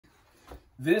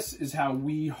this is how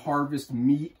we harvest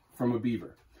meat from a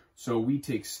beaver. So we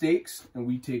take steaks and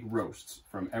we take roasts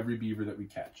from every beaver that we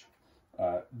catch.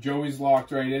 Joey's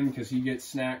locked right in because he gets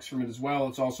snacks from it as well.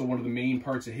 It's also one of the main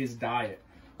parts of his diet.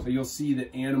 So you'll see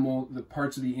that the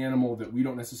parts of the animal that we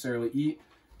don't necessarily eat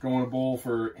go in a bowl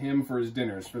for him for his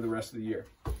dinners for the rest of the year.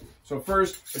 So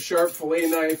first, a sharp fillet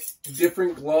knife,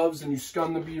 different gloves than you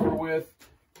scun the beaver with,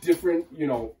 different, you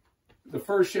know, the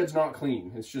fur shed's not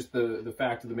clean. It's just the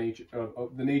fact of the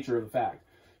nature of the fact.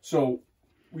 So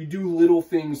we do little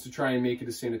things to try and make it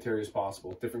as sanitary as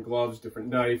possible. Different gloves, different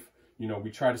knife. You know,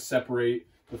 we try to separate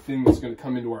the thing that's going to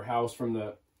come into our house from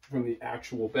the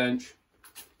actual bench.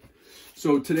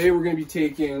 So today we're going to be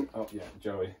taking, oh yeah,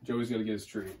 Joey's got to get his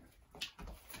treat.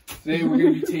 Today we're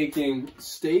going to be taking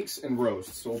steaks and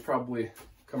roasts. So we'll probably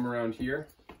come around here.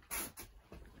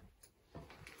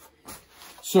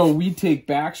 So we take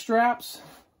back straps,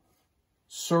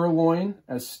 sirloin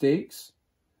as steaks,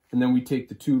 and then we take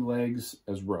the 2 legs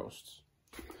as roasts.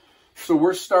 So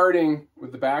we're starting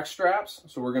with the back straps.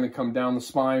 So we're going to come down the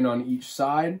spine on each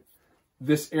side.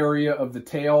 This area of the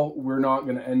tail, we're not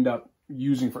going to end up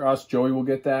using for us. Joey will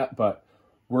get that, but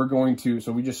we're going to,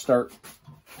 so we just start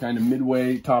kind of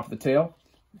midway top of the tail,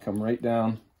 come right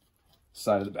down the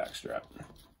side of the back strap,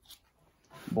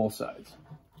 both sides.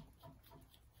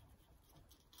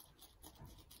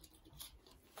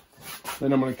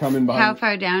 Then I'm going to come in behind. How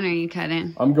far down are you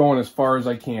cutting? I'm going as far as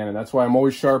I can, and that's why I'm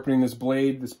always sharpening this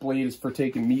blade. This blade is for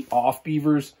taking meat off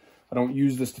beavers. I don't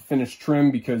use this to finish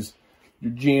trim because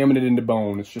you're jamming it into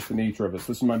bone. It's just the nature of it. So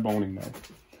this is my boning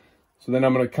knife. So then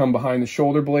I'm going to come behind the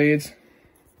shoulder blades,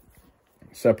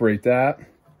 separate that.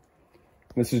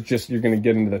 This is just, you're going to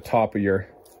get into the top of your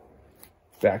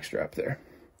back strap there.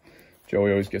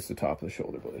 Joey always gets the top of the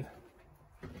shoulder blade.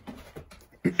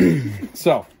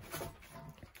 So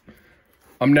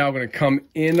I'm now going to come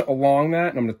in along that,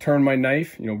 and I'm going to turn my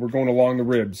knife. You know, we're going along the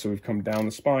ribs, so we've come down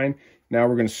the spine. Now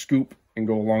we're going to scoop and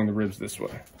go along the ribs this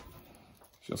way.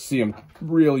 So you'll see I'm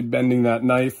really bending that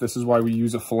knife. This is why we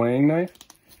use a filleting knife.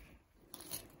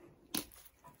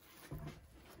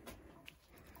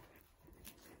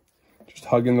 Just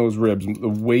hugging those ribs. The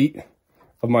weight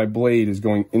of my blade is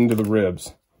going into the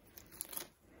ribs.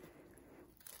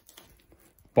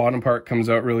 Bottom part comes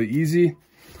out really easy.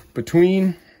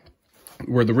 Between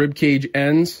where the rib cage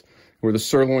ends, where the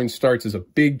sirloin starts, is a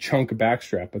big chunk of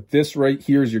backstrap. But this right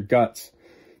here is your guts.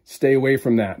 Stay away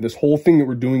from that. This whole thing that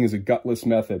we're doing is a gutless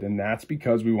method, and that's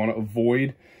because we want to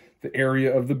avoid the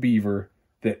area of the beaver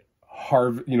that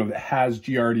that has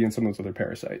Giardia and some of those other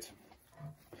parasites.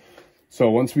 So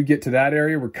once we get to that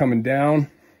area, we're coming down.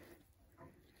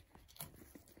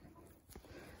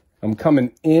 I'm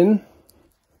coming in,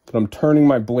 but I'm turning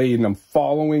my blade and I'm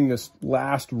following this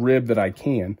last rib that I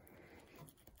can.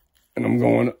 And I'm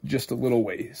going just a little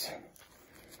ways.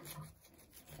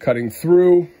 Cutting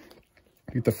through,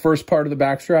 get the first part of the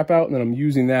back strap out, and then I'm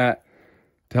using that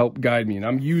to help guide me. And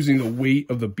I'm using the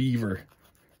weight of the beaver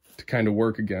to kind of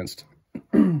work against.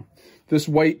 This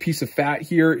white piece of fat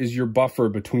here is your buffer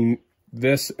between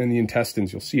this and the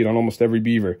intestines. You'll see it on almost every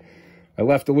beaver. I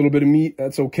left a little bit of meat.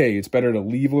 That's okay. It's better to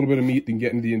leave a little bit of meat than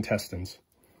get into the intestines.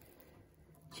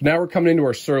 So now we're coming into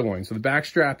our sirloin. So the back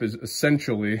strap is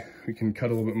essentially, we can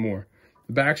cut a little bit more.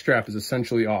 The back strap is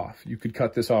essentially off. You could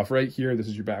cut this off right here. This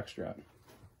is your back strap.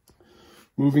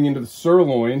 Moving into the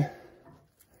sirloin,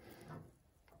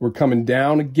 we're coming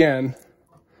down again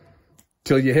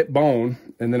till you hit bone,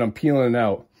 and then I'm peeling it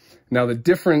out. Now the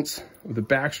difference with the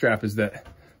back strap is that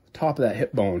the top of that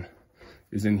hip bone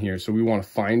is in here. So we want to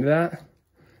find that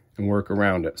and work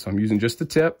around it. So I'm using just the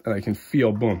tip, and I can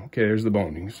feel, boom, okay, there's the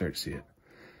bone. You can start to see it.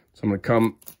 So I'm going to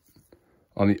come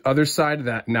on the other side of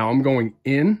that. Now I'm going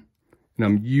in, and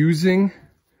I'm using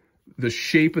the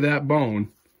shape of that bone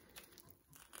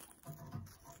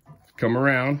to come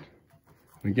around.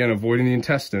 And again, avoiding the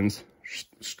intestines,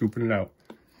 scooping it out.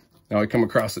 Now I come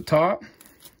across the top,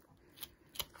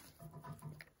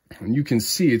 and you can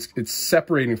see it's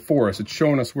separating for us. It's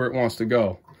showing us where it wants to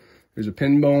go. There's a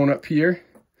pin bone up here.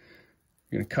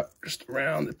 I'm going to cut just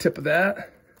around the tip of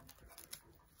that.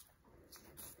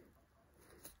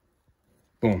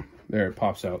 Boom, there it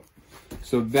pops out.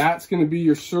 So that's going to be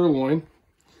your sirloin.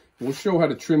 We'll show how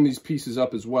to trim these pieces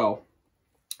up as well.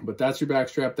 But that's your back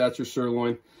strap, that's your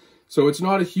sirloin. So it's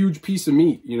not a huge piece of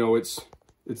meat. You know, it's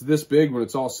this big when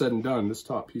it's all said and done. This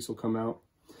top piece will come out.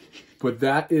 But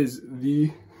that is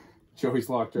Joey's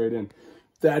locked right in.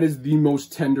 That is the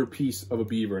most tender piece of a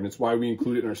beaver, and it's why we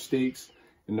include it in our steaks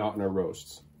and not in our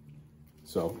roasts.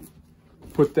 So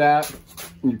put that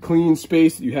in your clean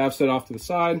space that you have set off to the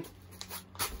side.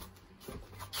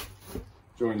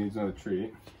 Joey needs another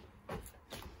treat.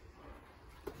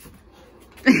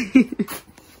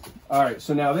 All right,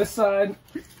 so now this side,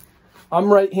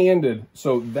 I'm right-handed,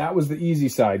 so that was the easy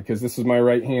side because this is my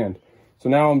right hand. So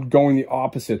now I'm going the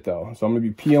opposite though. So I'm gonna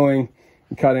be peeling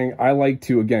and cutting. I like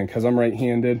to, again, because I'm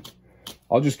right-handed,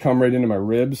 I'll just come right into my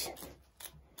ribs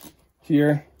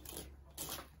here.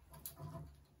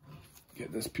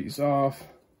 Get this piece off.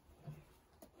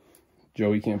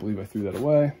 Joey can't believe I threw that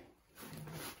away.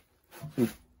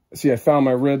 See, I found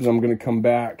my ribs. I'm gonna come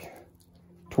back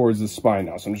towards the spine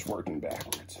now, so I'm just working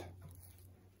backwards.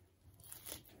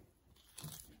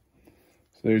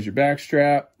 So there's your back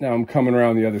strap. Now I'm coming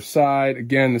around the other side.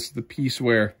 Again, this is the piece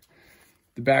where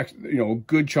the back, a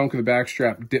good chunk of the back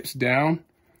strap dips down,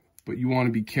 but you want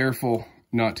to be careful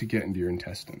not to get into your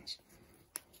intestines.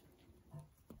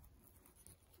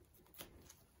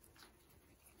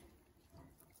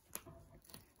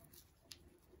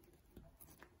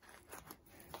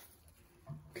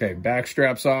 Okay, back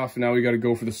strap's off. Now we got to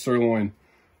go for the sirloin.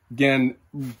 Again,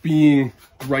 being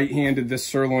right-handed, this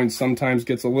sirloin sometimes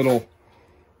gets a little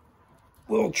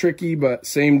tricky, but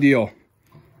same deal.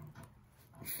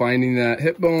 Finding that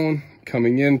hip bone,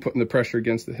 coming in, putting the pressure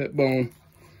against the hip bone,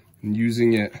 and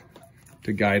using it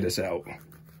to guide us out.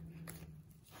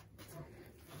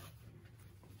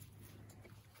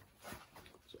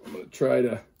 So I'm going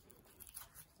to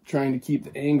trying to keep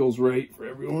the angles right for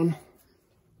everyone.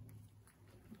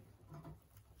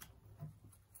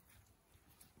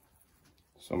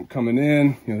 So I'm coming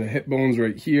in, the hip bone's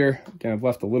right here. Again, I've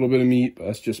left a little bit of meat, but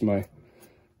that's just my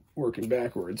working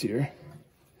backwards here.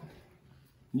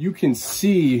 You can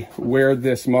see where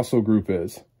this muscle group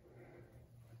is.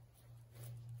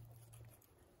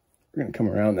 We're gonna come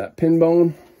around that pin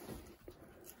bone.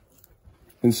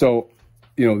 And so,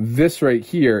 this right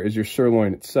here is your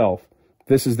sirloin itself.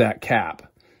 This is that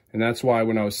cap. And that's why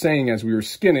when I was saying, as we were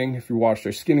skinning, if you watched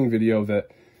our skinning video, that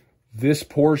this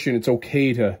portion, it's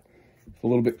okay to, if a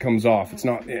little bit comes off, it's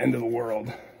not the end of the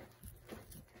world.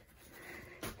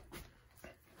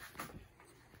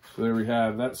 So there we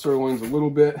have, that sirloin's a little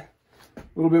bit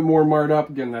more marred up.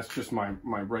 Again, that's just my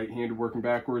right-handed working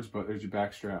backwards, but there's your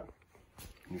back strap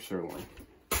and your sirloin.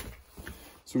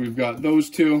 So we've got those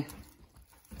two.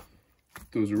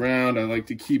 Those around. I like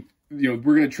to keep, we're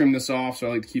going to trim this off, so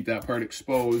I like to keep that part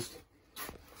exposed.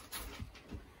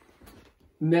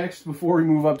 Next, before we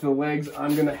move up to the legs,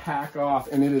 I'm going to hack off,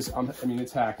 and it's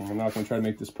hacking. I'm not going to try to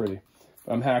make this pretty.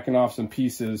 But I'm hacking off some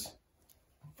pieces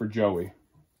for Joey.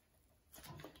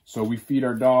 So we feed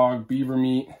our dog beaver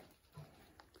meat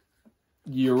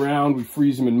year round. We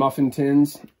freeze them in muffin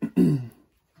tins. And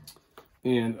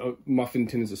a muffin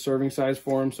tin is a serving size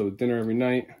for him. So dinner every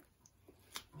night,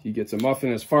 he gets a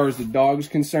muffin. As far as the dog's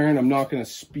concerned, I'm not going to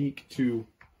speak to,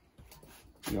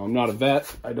 I'm not a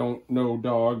vet. I don't know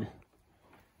dog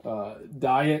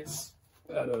diets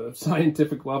at a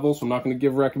scientific level, so I'm not going to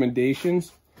give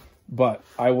recommendations. But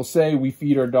I will say we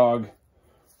feed our dog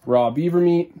raw beaver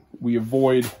meat. We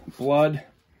avoid blood,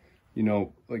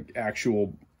 like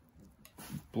actual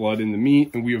blood in the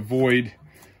meat, and we avoid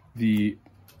the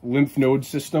lymph node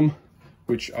system,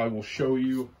 which I will show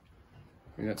you.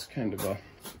 And that's kind of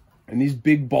and these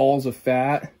big balls of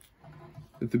fat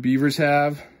that the beavers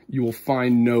have, you will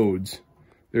find nodes.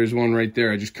 There's one right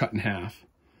there I just cut in half.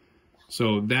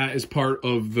 So that is part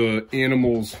of the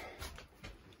animal's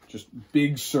just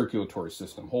big circulatory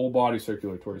system, whole body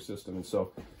circulatory system. And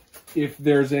so if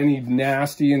there's any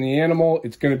nasty in the animal,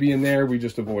 it's going to be in there. We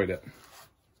just avoid it.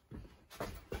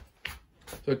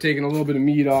 So taking a little bit of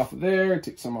meat off of there,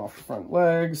 take some off the front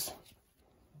legs.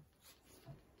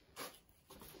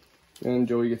 And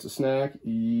Joey gets a snack,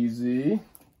 easy.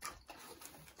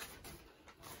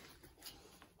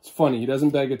 It's funny, he doesn't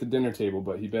beg at the dinner table,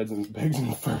 but he begs in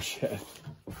the fur shed.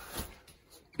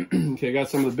 Okay, got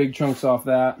some of the big chunks off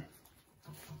that.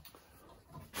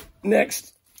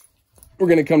 Next, we're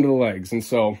gonna come to the legs. And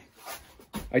so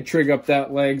I trig up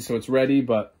that leg so it's ready,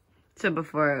 but. So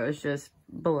before it was just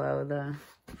below the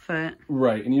foot.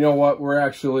 Right, and you know what? We're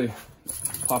actually,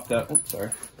 pop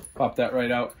that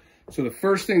right out. So the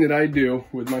first thing that I do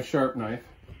with my sharp knife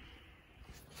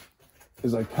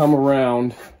is I come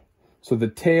around, so the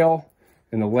tail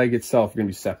and the leg itself are gonna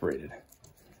be separated.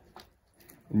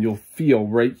 And you'll feel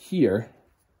right here,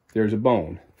 there's a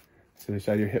bone. So this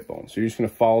side of your hip bone. So you're just gonna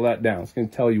follow that down. It's gonna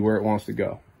tell you where it wants to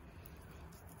go.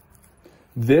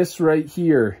 This right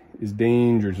here is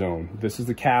danger zone. This is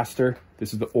the castor,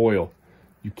 this is the oil.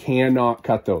 You cannot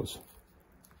cut those.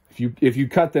 If you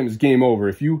cut them, it's game over.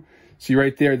 If you see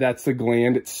right there, that's the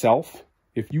gland itself.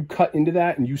 If you cut into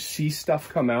that and you see stuff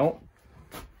come out,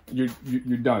 you're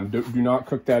done. Do not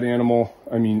cook that animal.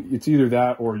 I mean, it's either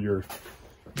that or you're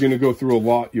you're gonna go through a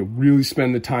lot. You'll really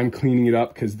spend the time cleaning it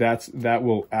up, because that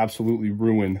will absolutely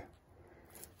ruin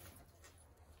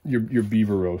your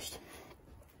beaver roast.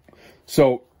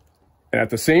 So at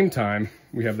the same time,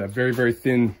 we have that very, very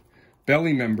thin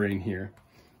belly membrane here.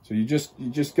 So you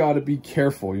just got to be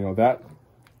careful. You know,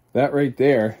 that right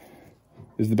there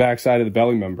is the back side of the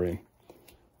belly membrane.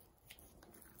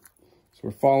 So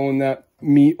we're following that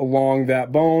meat along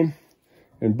that bone,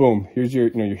 and boom, here's your,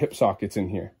 your hip sockets in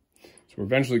here. So we're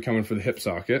eventually coming for the hip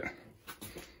socket.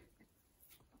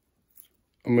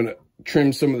 I'm gonna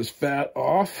trim some of this fat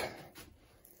off,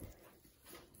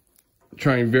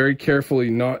 trying very carefully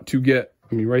not to get,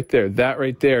 I mean, right there, that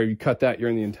right there, you cut that, you're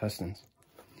in the intestines.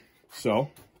 So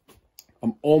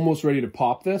I'm almost ready to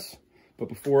pop this, but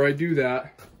before I do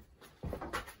that,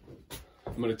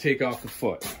 I'm gonna take off the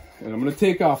foot. And I'm gonna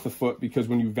take off the foot because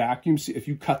when you vacuum seal, if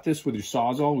you cut this with your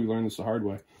Sawzall, we learned this the hard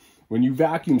way, when you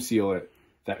vacuum seal it,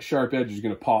 that sharp edge is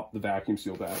gonna pop the vacuum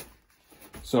seal back.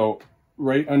 So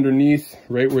right underneath,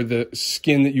 right where the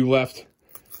skin that you left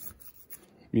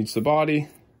meets the body,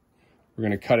 we're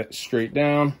gonna cut it straight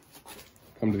down,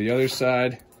 come to the other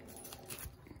side,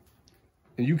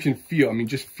 and you can feel, I mean,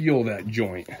 just feel that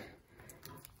joint, and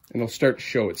it'll start to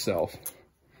show itself.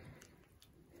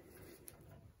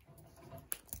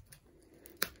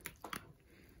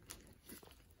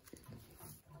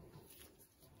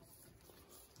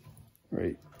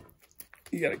 Right,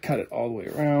 you gotta cut it all the way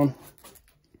around.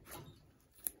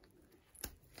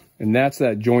 And that's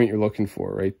that joint you're looking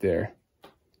for right there.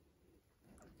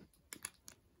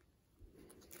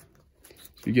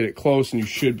 So you get it close and you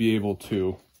should be able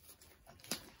to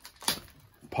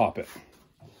pop it.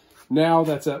 Now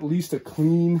that's at least a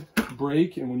clean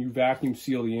break, and when you vacuum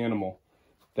seal the animal,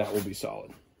 that will be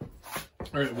solid.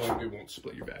 Or it won't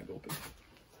split your bag open.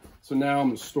 So now I'm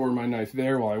gonna store my knife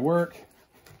there while I work.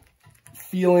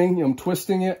 Feeling, I'm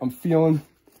twisting it, I'm feeling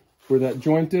where that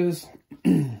joint is.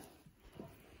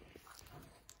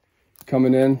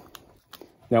 Coming in.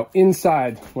 Now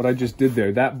inside what I just did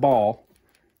there, that ball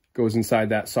goes inside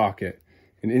that socket,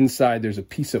 and inside there's a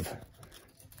piece of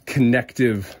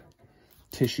connective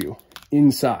tissue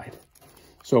inside.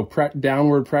 So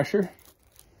downward pressure,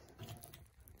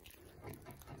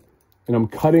 and I'm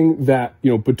cutting that,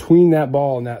 between that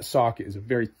ball and that socket is a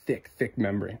very thick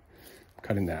membrane. I'm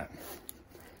cutting that.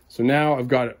 So now I've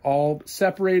got it all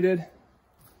separated.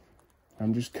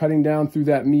 I'm just cutting down through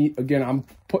that meat. Again, I'm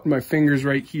putting my fingers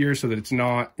right here so that it's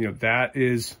not,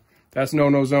 that's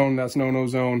no-no zone, that's no-no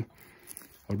zone.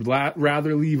 I would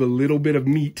rather leave a little bit of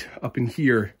meat up in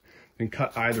here than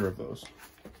cut either of those.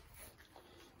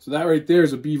 So that right there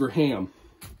is a beaver ham.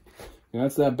 And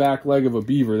that's that back leg of a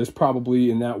beaver. There's probably,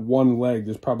 in that one leg,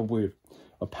 there's probably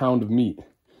a pound of meat.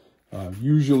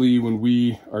 Usually when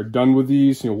we are done with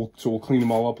these, we'll clean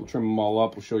them all up, we'll trim them all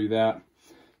up, we'll show you that.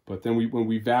 But then when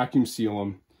we vacuum seal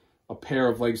them, a pair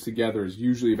of legs together is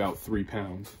usually about 3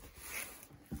 pounds.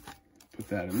 Put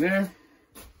that in there.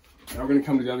 Now we're gonna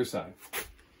come to the other side.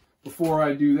 Before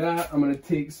I do that, I'm gonna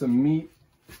take some meat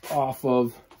off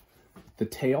of the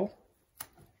tail.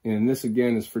 And this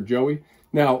again is for Joey.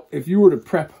 Now, if you were to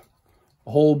prep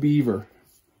a whole beaver,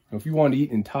 if you want to eat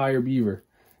an entire beaver,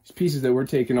 these pieces that we're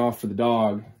taking off for the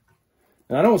dog,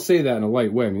 and I don't say that in a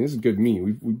light way. I mean, this is good meat.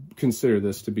 We consider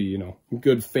this to be,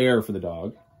 good fare for the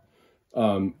dog.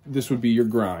 This would be your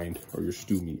grind or your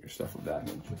stew meat or stuff of that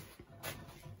nature.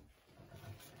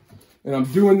 And I'm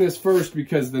doing this first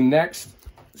because the next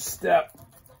step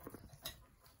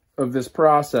of this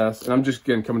process, and I'm just,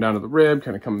 again, coming down to the rib,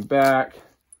 kind of coming back.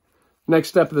 Next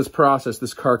step of this process,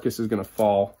 this carcass is going to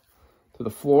fall to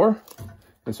the floor.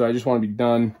 And so I just want to be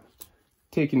done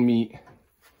taking meat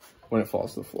when it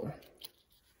falls to the floor.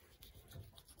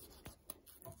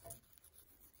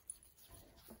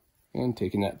 And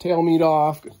taking that tail meat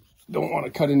off. Don't want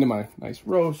to cut into my nice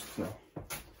roast. So.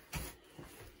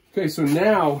 Okay, so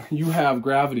now you have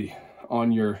gravity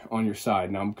on your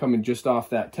side. Now I'm coming just off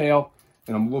that tail,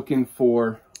 and I'm looking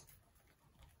for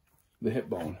the hip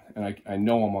bone. And I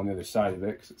know I'm on the other side of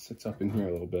it because it sits up in here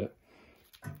a little bit.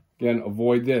 Again,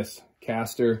 avoid this.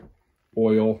 Castor,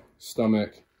 oil,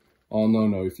 stomach, all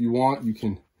no-no. If you want, you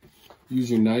can use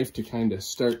your knife to kind of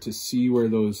start to see where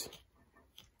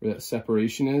that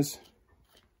separation is.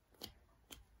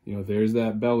 There's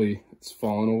that belly. It's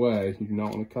falling away. You do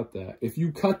not want to cut that. If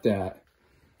you cut that,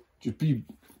 just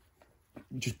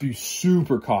be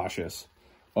super cautious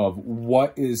of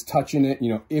what is touching it.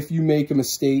 If you make a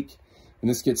mistake and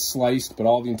this gets sliced, but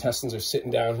all the intestines are sitting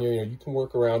down here, you can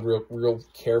work around real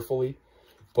carefully.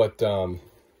 But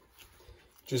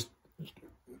just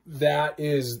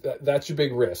that's your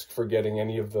big risk for getting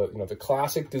any of the, the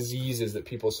classic diseases that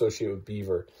people associate with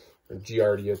beaver, or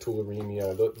giardia,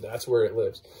 tularemia. That's where it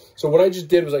lives. So what I just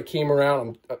did was I came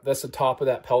around. That's the top of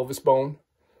that pelvis bone.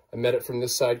 I met it from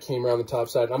this side, came around the top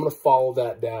side. I'm going to follow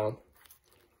that down.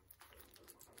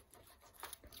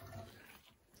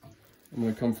 I'm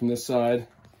going to come from this side,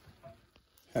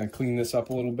 kind of clean this up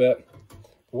a little bit.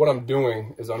 What I'm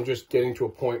doing is I'm just getting to a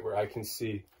point where I can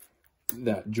see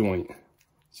that joint.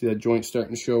 See that joint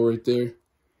starting to show right there?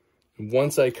 And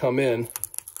once I come in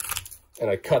and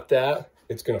I cut that,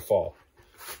 it's going to fall.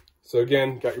 So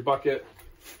again, got your bucket,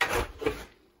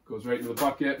 goes right into the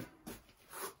bucket.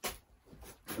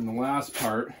 And the last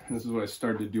part, this is what I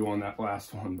started to do on that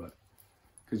last one, but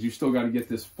because you still got to get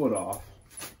this foot off.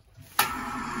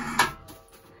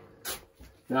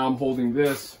 Now I'm holding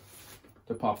this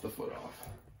to pop the foot off.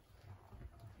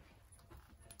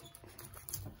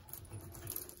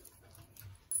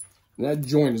 And that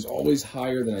joint is always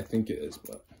higher than I think it is,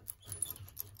 but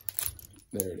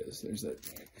there it is. There's that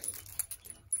joint.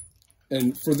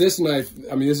 And for this knife,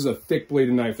 I mean, this is a thick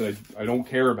bladed knife that I don't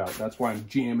care about. That's why I'm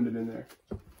jamming it in there.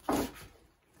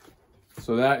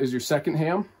 So that is your second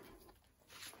ham.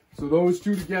 So those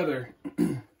two together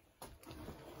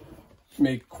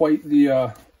make quite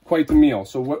the meal.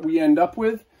 So what we end up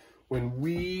with when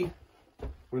we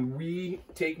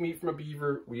take meat from a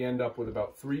beaver, we end up with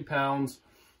about 3 pounds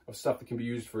of stuff that can be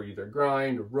used for either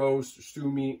grind or roast or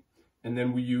stew meat. And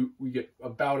then we get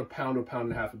about a pound to a pound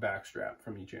and a half of backstrap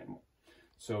from each animal.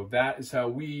 So that is how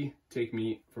we take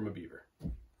meat from a beaver.